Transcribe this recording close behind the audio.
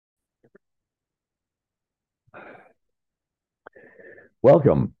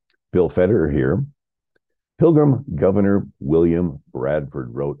Welcome. Bill Federer here. Pilgrim Governor William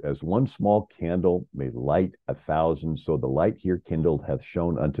Bradford wrote, "As one small candle may light 1,000, so the light here kindled hath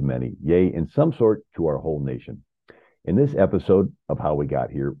shone unto many, yea, in some sort to our whole nation." In this episode of How We Got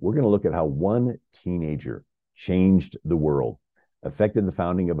Here, we're going to look at how one teenager changed the world, affected the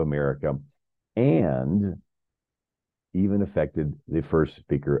founding of America, and even affected the first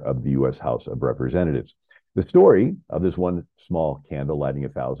Speaker of the U.S. House of Representatives. The story of this one small candle lighting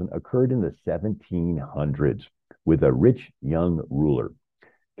 1,000 occurred in the 1700s with a rich young ruler,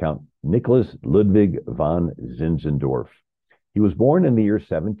 Count Nicholas Ludwig von Zinzendorf. He was born in the year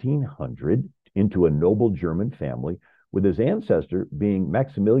 1700 into a noble German family, with his ancestor being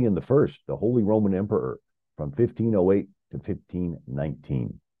Maximilian I, the Holy Roman Emperor, from 1508 to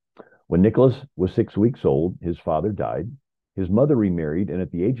 1519. When Nicholas was 6 weeks old, his father died. His mother remarried, and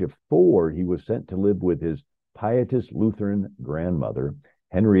at the age of 4, he was sent to live with his pietist Lutheran grandmother,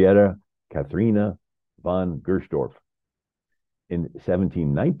 Henrietta Katharina von Gersdorf. In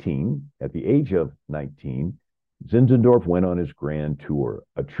 1719, at the age of 19, Zinzendorf went on his grand tour,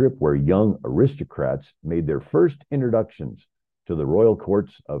 a trip where young aristocrats made their first introductions to the royal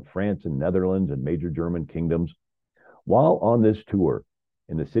courts of France and Netherlands and major German kingdoms. While on this tour,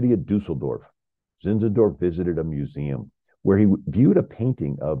 in the city of Dusseldorf, Zinzendorf visited a museum where he viewed a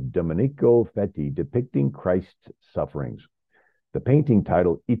painting of Domenico Fetti depicting Christ's sufferings. The painting,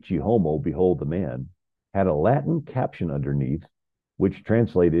 titled Ecce Homo, Behold the Man, had a Latin caption underneath, which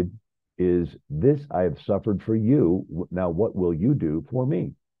translated is, "This I have suffered for you, now what will you do for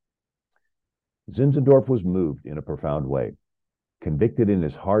me?" Zinzendorf was moved in a profound way. Convicted in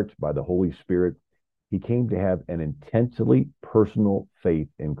his heart by the Holy Spirit, he came to have an intensely personal faith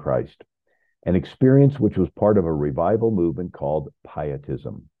in Christ, an experience which was part of a revival movement called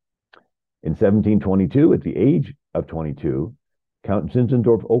Pietism. In 1722, at the age of 22, Count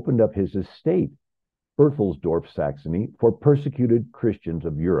Zinzendorf opened up his estate, Berthelsdorf, Saxony, for persecuted Christians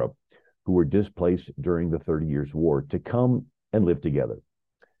of Europe who were displaced during the 30 Years' War to come and live together.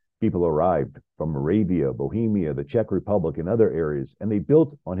 People arrived from Moravia, Bohemia, the Czech Republic, and other areas, and they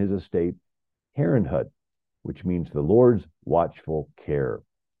built on his estate Herrenhut, which means the Lord's watchful care.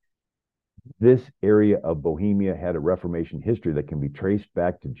 This area of Bohemia had a Reformation history that can be traced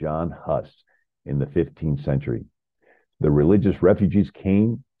back to John Huss in the 15th century. The religious refugees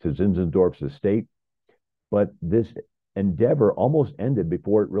came to Zinzendorf's estate, but this endeavor almost ended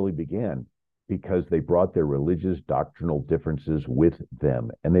before it really began, because they brought their religious doctrinal differences with them,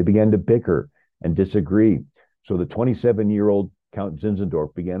 and they began to bicker and disagree. So the 27-year-old Count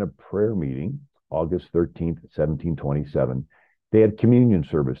Zinzendorf began a prayer meeting, August 13th, 1727. They had communion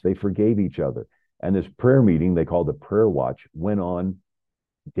service. They forgave each other. And this prayer meeting, they called the prayer watch, went on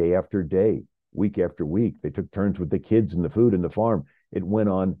day after day, week after week. They took turns with the kids and the food and the farm. It went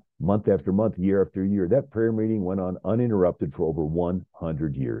on month after month, year after year. That prayer meeting went on uninterrupted for over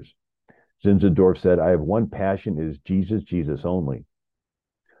 100 years. Zinzendorf said, "I have one passion, it is Jesus, Jesus only."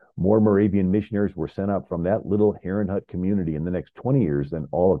 More Moravian missionaries were sent out from that little Herrenhut community in the next 20 years than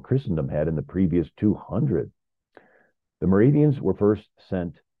all of Christendom had in the previous 200. The Moravians were first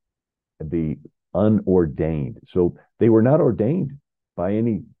sent the unordained. So they were not ordained by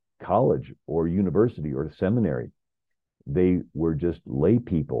any college or university or seminary. They were just lay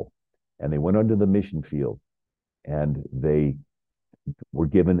people, and they went onto the mission field, and they were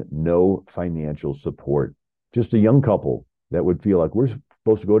given no financial support. Just a young couple that would feel like, we're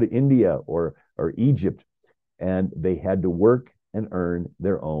supposed to go to India or Egypt, and they had to work and earn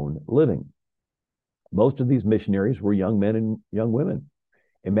their own living. Most of these missionaries were young men and young women.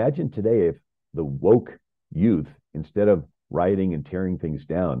 Imagine today if the woke youth, instead of rioting and tearing things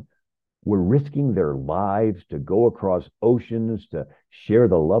down, were risking their lives to go across oceans, to share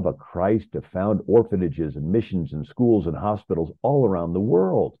the love of Christ, to found orphanages and missions and schools and hospitals all around the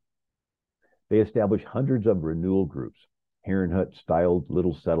world. They established hundreds of renewal groups, Herrenhut-styled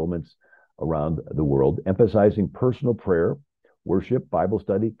little settlements around the world, emphasizing personal prayer, worship, Bible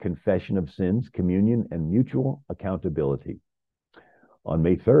study, confession of sins, communion, and mutual accountability. On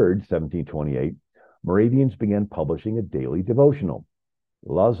May 3rd, 1728, Moravians began publishing a daily devotional,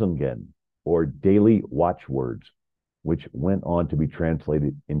 Losungen, or Daily Watchwords, which went on to be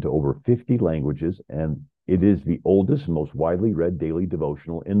translated into over 50 languages, and it is the oldest and most widely read daily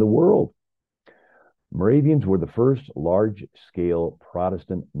devotional in the world. Moravians were the first large-scale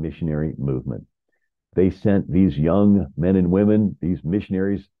Protestant missionary movement. They sent these young men and women, these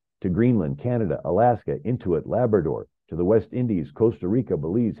missionaries, to Greenland, Canada, Alaska, Inuit, Labrador, to the West Indies, Costa Rica,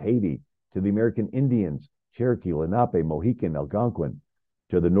 Belize, Haiti, to the American Indians, Cherokee, Lenape, Mohican, Algonquin,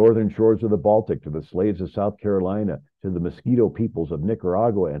 to the northern shores of the Baltic, to the slaves of South Carolina, to the Mosquito peoples of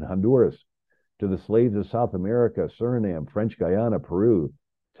Nicaragua and Honduras, to the slaves of South America, Suriname, French Guiana, Peru,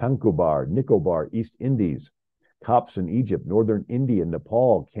 Tancobar, Nicobar, East Indies, Copts in Egypt, Northern India,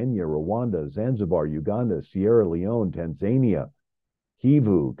 Nepal, Kenya, Rwanda, Zanzibar, Uganda, Sierra Leone, Tanzania,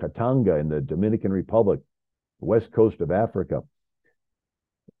 Kivu, Katanga in the Dominican Republic, the west coast of Africa.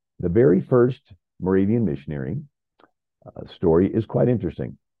 The very first Moravian missionary story is quite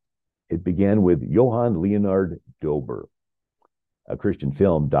interesting. It began with Johann Leonard Dober. A Christian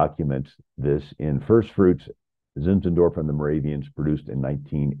film documents this in First Fruits, Zinzendorf and the Moravians, produced in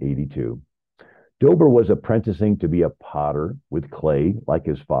 1982. Dober was apprenticing to be a potter with clay, like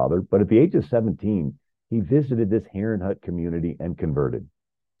his father, but at the age of 17, he visited this Heron Hut community and converted.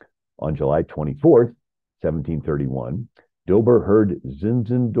 On July 24th, 1731, Dober heard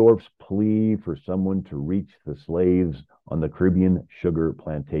Zinzendorf's plea for someone to reach the slaves on the Caribbean sugar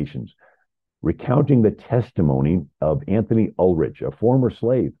plantations, recounting the testimony of Anthony Ulrich, a former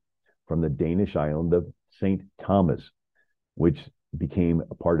slave from the Danish island of St. Thomas, which became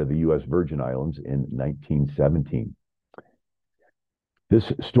a part of the U.S. Virgin Islands in 1917.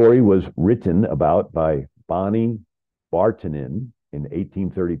 This story was written about by Bonnie Bartonin in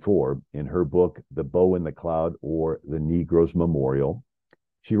 1834 in her book, The Bow in the Cloud, or The Negro's Memorial.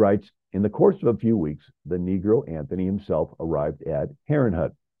 She writes, in the course of a few weeks, the Negro Anthony himself arrived at Heron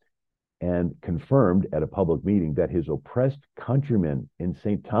Hut and confirmed at a public meeting that his oppressed countrymen in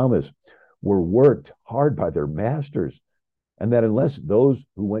St. Thomas were worked hard by their masters, and that unless those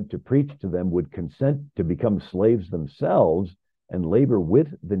who went to preach to them would consent to become slaves themselves and labor with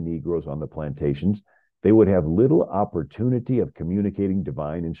the Negroes on the plantations, they would have little opportunity of communicating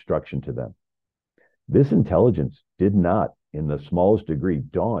divine instruction to them. This intelligence did not, in the smallest degree,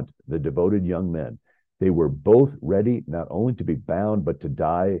 daunt the devoted young men. They were both ready not only to be bound, but to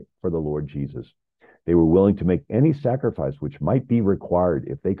die for the Lord Jesus. They were willing to make any sacrifice which might be required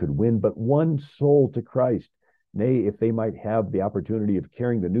if they could win but one soul to Christ. Nay, if they might have the opportunity of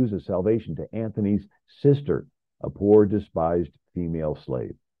carrying the news of salvation to Anthony's sister, a poor, despised female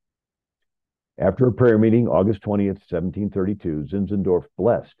slave. After a prayer meeting, August 20th, 1732, Zinzendorf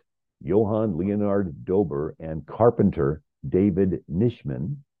blessed Johann Leonard Dober and carpenter David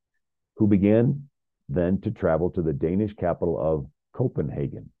Nishman, who began then to travel to the Danish capital of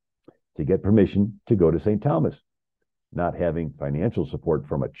Copenhagen to get permission to go to St. Thomas. Not having financial support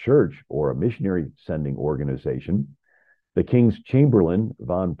from a church or a missionary sending organization, the king's chamberlain,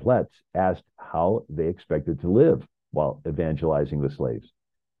 von Pletz, asked how they expected to live while evangelizing the slaves.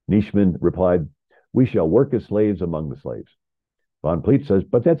 Nishman replied, "We shall work as slaves among the slaves." Von Pletz says,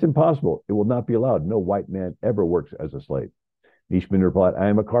 "But that's impossible. It will not be allowed. No white man ever works as a slave." Nishman replied, "I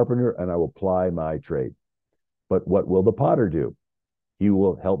am a carpenter and I will ply my trade. But what will the potter do? He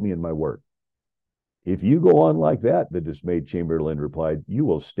will help me in my work." "If you go on like that," the dismayed chamberlain replied, "you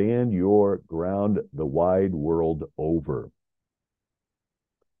will stand your ground the wide world over."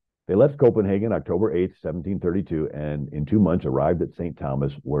 They left Copenhagen October 8th, 1732, and in 2 months arrived at St.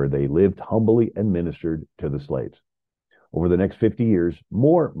 Thomas, where they lived humbly and ministered to the slaves. Over the next 50 years,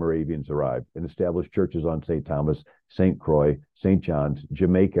 more Moravians arrived and established churches on St. Thomas, St. Croix, St. John's,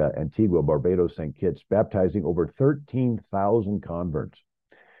 Jamaica, Antigua, Barbados, St. Kitts, baptizing over 13,000 converts.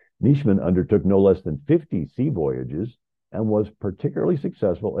 Nishman undertook no less than 50 sea voyages and was particularly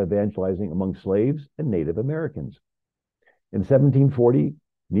successful evangelizing among slaves and Native Americans. In 1740,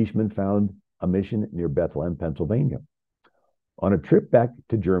 Nishman found a mission near Bethlehem, Pennsylvania. On a trip back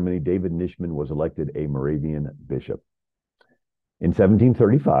to Germany, David Nishman was elected a Moravian bishop. In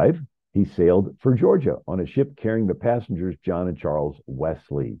 1735, he sailed for Georgia on a ship carrying the passengers John and Charles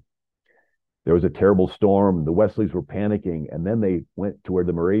Wesley. There was a terrible storm. The Wesleys were panicking, and then they went to where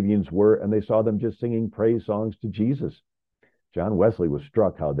the Moravians were, and they saw them just singing praise songs to Jesus. John Wesley was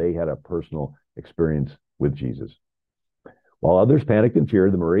struck how they had a personal experience with Jesus. While others panicked in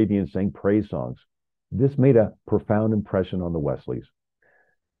fear, the Moravians sang praise songs. This made a profound impression on the Wesleys.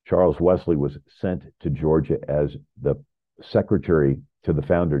 Charles Wesley was sent to Georgia as the secretary to the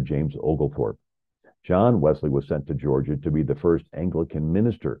founder, James Oglethorpe. John Wesley was sent to Georgia to be the first Anglican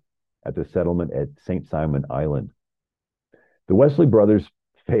minister at the settlement at St. Simon Island. The Wesley brothers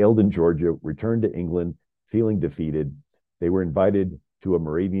failed in Georgia, returned to England, feeling defeated. They were invited to a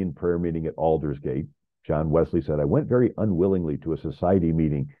Moravian prayer meeting at Aldersgate. John Wesley said, "I went very unwillingly to a society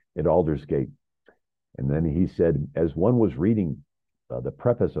meeting at Aldersgate." And then he said, as one was reading the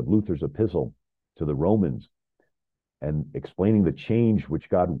preface of Luther's epistle to the Romans and explaining the change which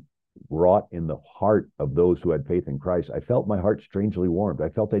God wrought in the heart of those who had faith in Christ, I felt my heart strangely warmed. I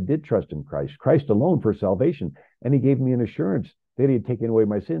felt I did trust in Christ, Christ alone for salvation. And he gave me an assurance that he had taken away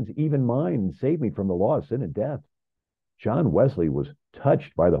my sins, even mine, and saved me from the law of sin and death. John Wesley was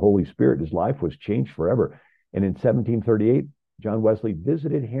touched by the Holy Spirit. His life was changed forever. And in 1738, John Wesley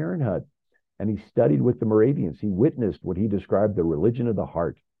visited Herrenhut, and he studied with the Moravians. He witnessed what he described the religion of the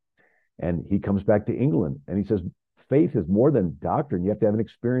heart. And he comes back to England, and he says, faith is more than doctrine. You have to have an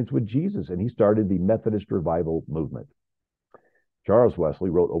experience with Jesus. And he started the Methodist revival movement. Charles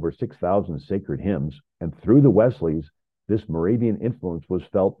Wesley wrote over 6,000 sacred hymns, and through the Wesleys, this Moravian influence was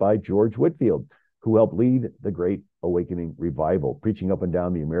felt by George Whitefield, who helped lead the Great Awakening revival, preaching up and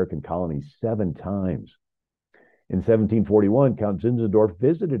down the American colonies 7 times. In 1741, Count Zinzendorf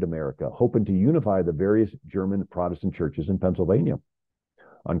visited America, hoping to unify the various German Protestant churches in Pennsylvania.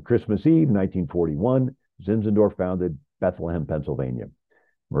 On Christmas Eve, 1941, Zinzendorf founded Bethlehem, Pennsylvania.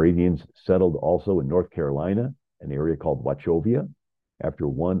 Moravians settled also in North Carolina, an area called Wachovia, after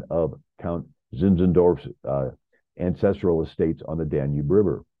one of Count Zinzendorf's ancestral estates on the Danube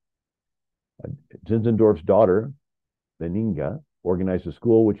River. Zinzendorf's daughter, Leninga, organized a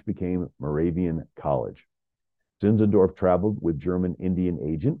school which became Moravian College. Zinzendorf traveled with German Indian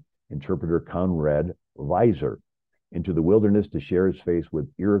agent, interpreter Conrad Weiser, into the wilderness to share his faith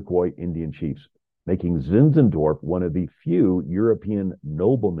with Iroquois Indian chiefs, making Zinzendorf one of the few European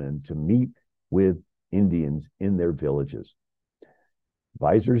noblemen to meet with Indians in their villages.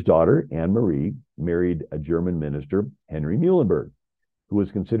 Weiser's daughter, Anne Marie, married a German minister, Henry Muhlenberg, who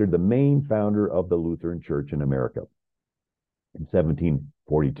was considered the main founder of the Lutheran Church in America. In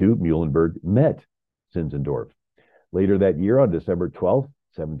 1742, Muhlenberg met Zinzendorf. Later that year, on December 12,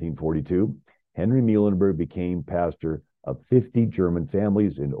 1742, Henry Muhlenberg became pastor of 50 German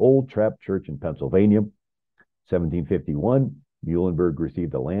families in Old Trapp Church in Pennsylvania. 1751, Muhlenberg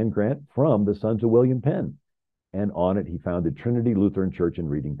received a land grant from the sons of William Penn, and on it he founded Trinity Lutheran Church in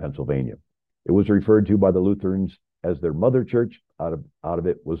Reading, Pennsylvania. It was referred to by the Lutherans as their mother church. Out of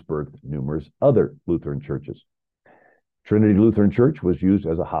it was birthed numerous other Lutheran churches. Trinity Lutheran Church was used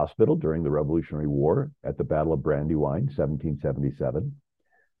as a hospital during the Revolutionary War at the Battle of Brandywine, 1777.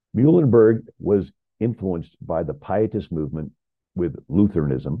 Muhlenberg was influenced by the Pietist movement with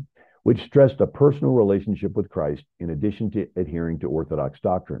Lutheranism, which stressed a personal relationship with Christ in addition to adhering to Orthodox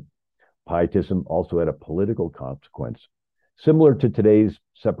doctrine. Pietism also had a political consequence, similar to today's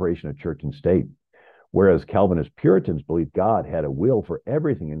separation of church and state. Whereas Calvinist Puritans believed God had a will for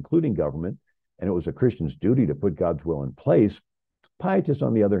everything, including government, and it was a Christian's duty to put God's will in place, Pietists,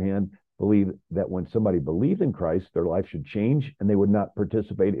 on the other hand, believed that when somebody believed in Christ, their life should change and they would not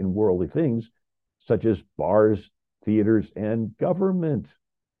participate in worldly things such as bars, theaters, and government.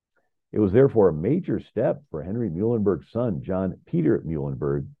 It was therefore a major step for Henry Muhlenberg's son, John Peter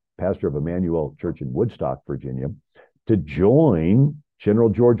Muhlenberg, pastor of Emmanuel Church in Woodstock, Virginia, to join General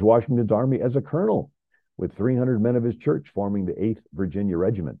George Washington's army as a colonel, with 300 men of his church forming the 8th Virginia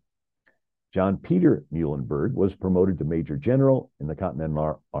Regiment. John Peter Muhlenberg was promoted to Major General in the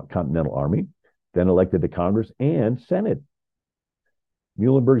Continental Army, then elected to Congress and Senate.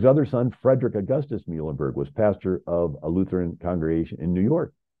 Muhlenberg's other son, Frederick Augustus Muhlenberg, was pastor of a Lutheran congregation in New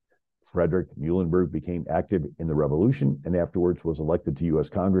York. Frederick Muhlenberg became active in the Revolution and afterwards was elected to U.S.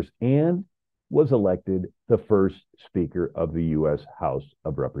 Congress and was elected the first Speaker of the U.S. House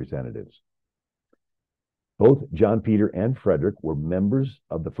of Representatives. Both John Peter and Frederick were members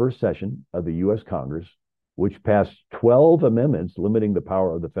of the first session of the U.S. Congress, which passed 12 amendments limiting the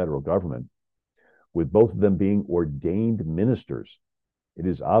power of the federal government, with both of them being ordained ministers. It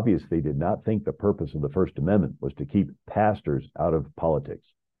is obvious they did not think the purpose of the First Amendment was to keep pastors out of politics.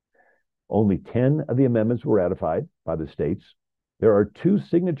 Only 10 of the amendments were ratified by the states. There are 2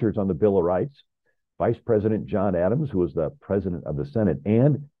 signatures on the Bill of Rights: Vice President John Adams, who was the President of the Senate,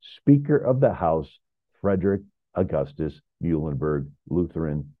 and Speaker of the House, Frederick Augustus Muhlenberg,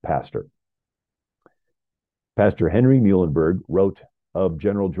 Lutheran pastor. Pastor Henry Muhlenberg wrote of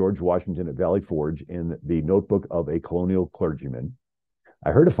General George Washington at Valley Forge in the Notebook of a Colonial Clergyman. I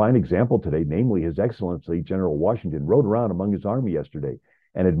heard a fine example today, namely His Excellency General Washington rode around among his army yesterday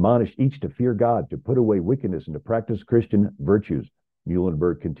and admonished each to fear God, to put away wickedness, and to practice Christian virtues.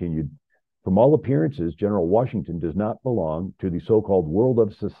 Muhlenberg continued, from all appearances, General Washington does not belong to the so-called world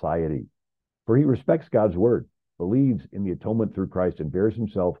of society, for he respects God's word, believes in the atonement through Christ, and bears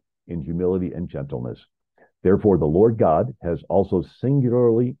himself in humility and gentleness. Therefore, the Lord God has also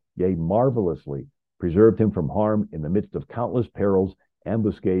singularly, yea, marvelously, preserved him from harm in the midst of countless perils,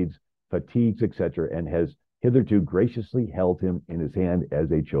 ambuscades, fatigues, etc., and has hitherto graciously held him in his hand as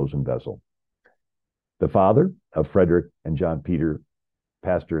a chosen vessel. The father of Frederick and John Peter,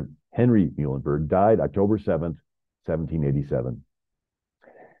 Pastor Henry Muhlenberg, died October 7th, 1787.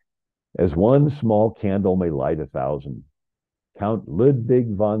 As one small candle may light 1,000, Count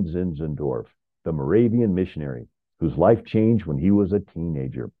Ludwig von Zinzendorf, the Moravian missionary, whose life changed when he was a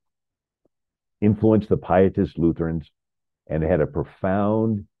teenager, influenced the Pietist Lutherans, and had a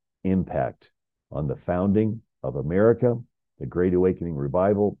profound impact on the founding of America, the Great Awakening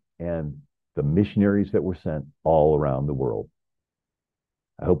Revival, and the missionaries that were sent all around the world.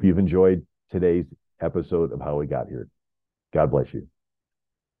 I hope you've enjoyed today's episode of How We Got Here. God bless you.